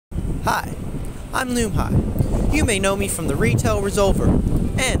Hi, I'm Loomhigh. You may know me from the Retail Resolver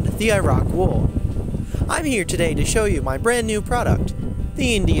and the Iraq War. I'm here today to show you my brand new product,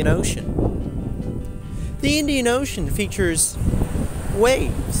 the Indian Ocean. The Indian Ocean features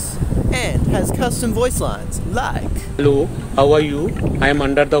waves and has custom voice lines like, "Hello, how are you? I am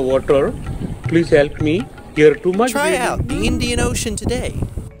under the water. Please help me. Here too much." Try out the Indian Ocean today.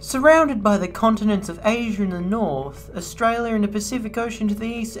 Surrounded by the continents of Asia in the north, Australia and the Pacific Ocean to the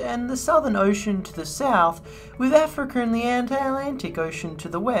east, and the Southern Ocean to the south, with Africa and the Atlantic Ocean to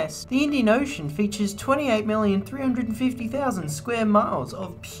the west, the Indian Ocean features 28,350,000 square miles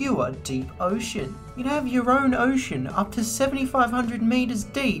of pure deep ocean. You'd have your own ocean up to 7,500 meters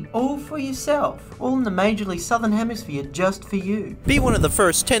deep, all for yourself, all in the majorly southern hemisphere just for you. Be one of the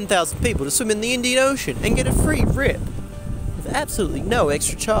first 10,000 people to swim in the Indian Ocean and get a free rip with absolutely no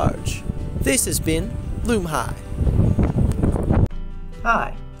extra charge. This has been Loomhigh.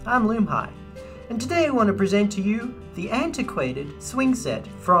 Hi, I'm Loomhigh, and today I want to present to you the antiquated swing set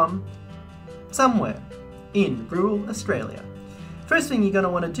from somewhere in rural Australia. First thing you're going to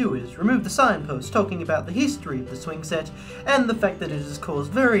want to do is remove the signpost talking about the history of the swing set and the fact that it has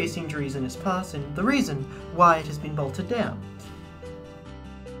caused various injuries in its past and the reason why it has been bolted down.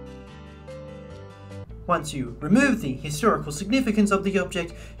 Once you remove the historical significance of the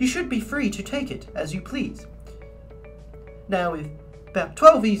object, you should be free to take it as you please. Now, with about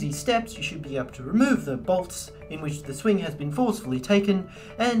 12 easy steps, you should be able to remove the bolts in which the swing has been forcefully taken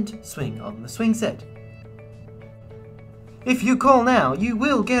and swing on the swing set. If you call now, you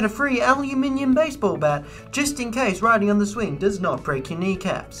will get a free aluminium baseball bat just in case riding on the swing does not break your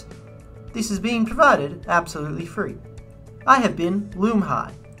kneecaps. This is being provided absolutely free. I have been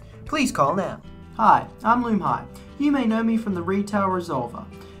Loomhigh. Please call now. Hi, I'm Loomhigh. You may know me from the Retail Resolver.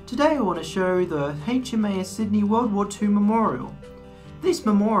 Today I want to show the HMAS Sydney World War II Memorial. This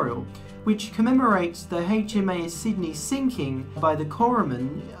memorial, which commemorates the HMAS Sydney sinking by the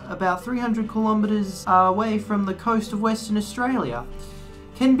Coromon about 300 kilometres away from the coast of Western Australia,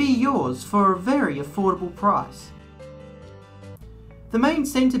 can be yours for a very affordable price. The main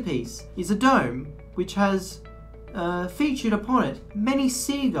centrepiece is a dome which has featured upon it many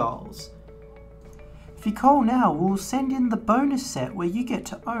seagulls. If you call now, we'll send in the bonus set where you get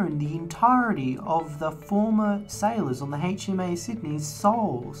to own the entirety of the former sailors on the HMAS Sydney's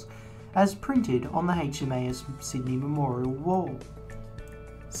souls, as printed on the HMAS Sydney Memorial wall.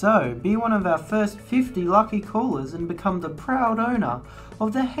 So, be one of our first 50 lucky callers and become the proud owner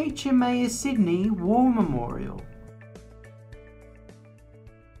of the HMAS Sydney War Memorial.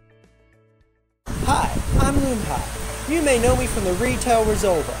 Hi, I'm Loomhigh. You may know me from the Retail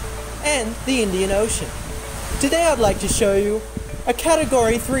Resolver and the Indian Ocean. Today I'd like to show you a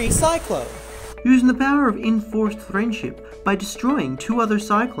Category 3 cyclone. Using the power of enforced friendship by destroying two other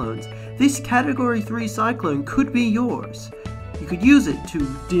cyclones, this Category 3 cyclone could be yours. You could use it to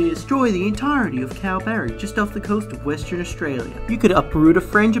destroy the entirety of Kalbarri just off the coast of Western Australia. You could uproot a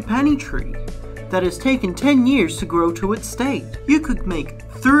frangipani tree that has taken 10 years to grow to its state. You could make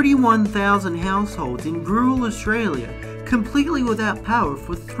 31,000 households in rural Australia completely without power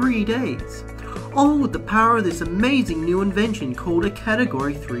for 3 days. All with the power of this amazing new invention called a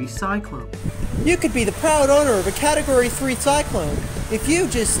Category 3 cyclone. You could be the proud owner of a Category 3 cyclone if you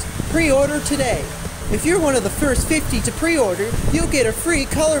just pre-order today. If you're one of the first 50 to pre-order, you'll get a free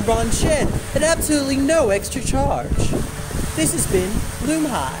color bond shed at absolutely no extra charge. This has been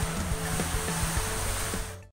Loomhigh.